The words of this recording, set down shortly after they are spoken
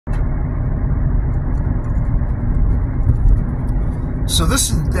So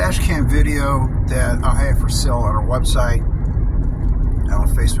this is the Dashcam video that I have for sale on our website and on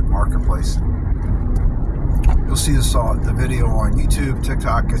Facebook Marketplace. You'll see the video on YouTube,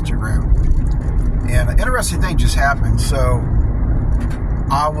 TikTok, Instagram. And an interesting thing just happened. So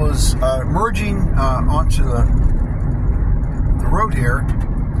I was merging onto the road here,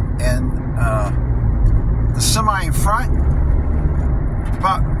 and the semi in front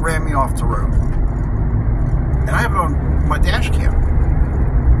about ran me off the road. And I have it on my dash cam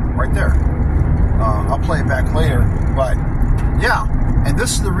right there. I'll play it back later, but yeah, and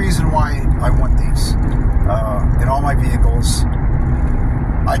this is the reason why I want these in all my vehicles.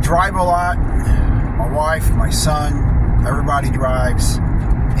 I drive a lot. My wife, my son, everybody drives,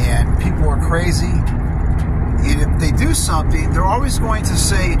 and people are crazy. And if they do something, they're always going to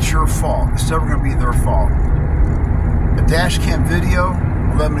say it's your fault. It's never going to be their fault. The Dashcam video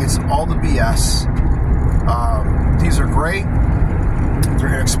eliminates all the BS. These are great.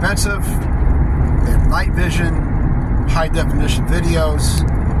 They're inexpensive. They have night vision, high definition videos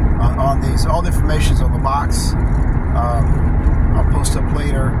on these. All the information is on the box. I'll post up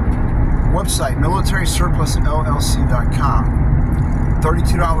later. Website, militarysurplusllc.com.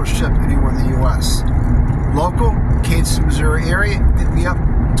 $32 ship anywhere in the U.S. Local, Kansas, Missouri area, hit me up,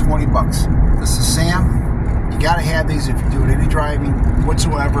 20 bucks. This is Sam. You gotta have these if you're doing any driving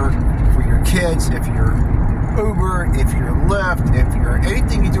whatsoever, for your kids, if you're Uber, if you're Lyft, if you're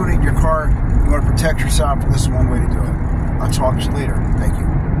anything you're doing in your car, you want to protect yourself. This is one way to do it. I'll talk to you later. Thank you.